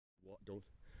Don't.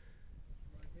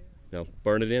 No,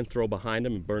 burn it in, throw behind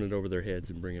them, and burn it over their heads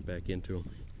and bring it back into them.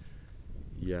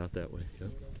 Yeah, out that way.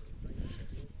 Yep.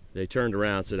 They turned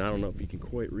around, said, I don't know if you can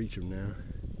quite reach them now.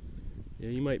 Yeah,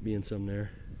 you might be in some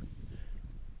there.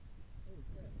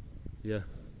 Yeah.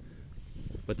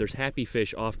 But there's happy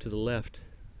fish off to the left.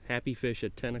 Happy fish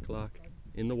at 10 o'clock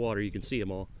in the water. You can see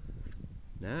them all.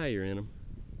 Now you're in them.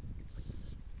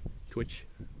 Twitch,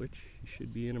 twitch. You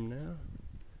should be in them now.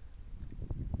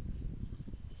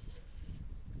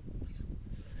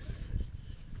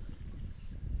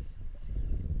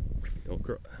 Don't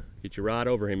get your rod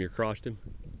over him. You're crossed him.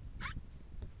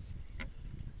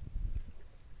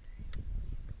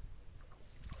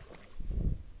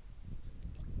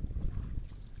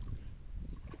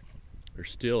 There's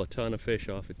still a ton of fish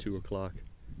off at 2 o'clock.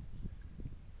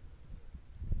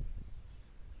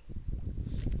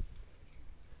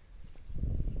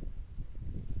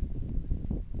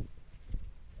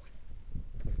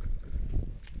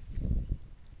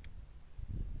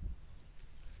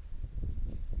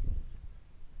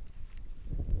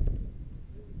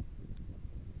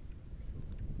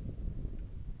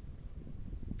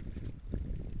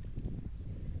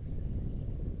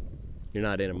 You're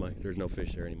not in them, Mike. There's no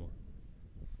fish there anymore.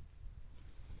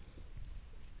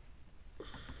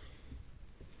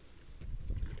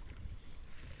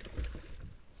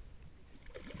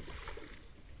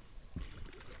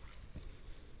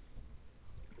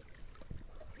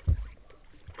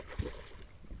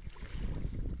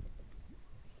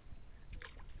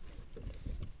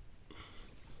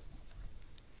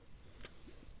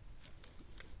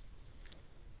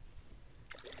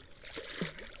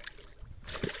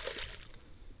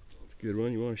 Good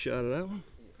one. You want a shot at that one?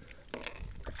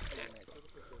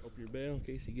 Open your bail in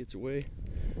case he gets away.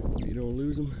 So you don't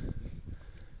lose him.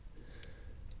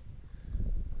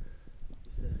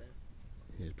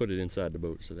 Yeah, put it inside the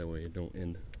boat so that way it don't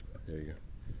end. There you go.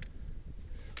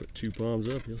 Put 2 palms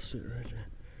up, he'll sit right there.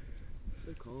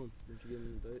 So calm. Did you get him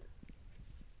in the boat?